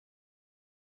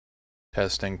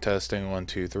Testing, testing, 1,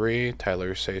 2, 3.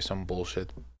 Tyler, say some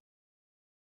bullshit.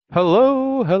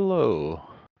 Hello, hello.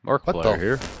 What the Markiplier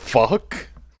here. fuck?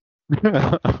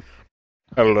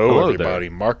 Hello, everybody.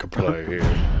 There. Markiplier here.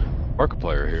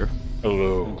 Markiplier here.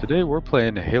 Hello. And today we're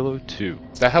playing Halo 2.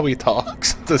 Is that how he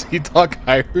talks? Does he talk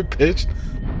higher pitched?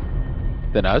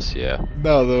 Than us, yeah.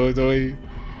 No, the way.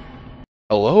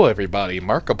 Hello, everybody.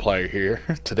 Markiplier here.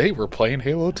 Today we're playing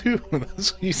Halo 2.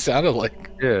 That's what he sounded like.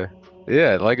 Yeah.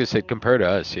 Yeah, like I said, compared to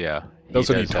us, yeah.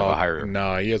 Doesn't he does have a talk? higher...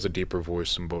 Nah, he has a deeper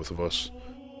voice than both of us.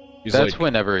 He's That's like,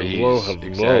 whenever hello, he's hello.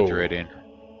 exaggerating.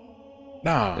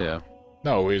 Nah. Yeah.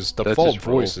 No, his That's default his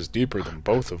role. voice is deeper than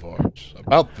both of ours.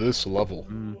 About this level.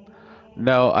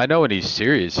 No, I know when he's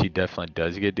serious, he definitely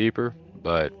does get deeper,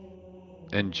 but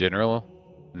in general,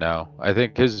 no. I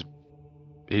think he's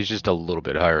just a little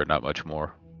bit higher, not much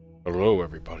more. Hello,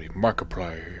 everybody.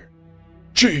 Markiplier here.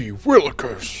 Gee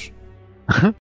Willikers!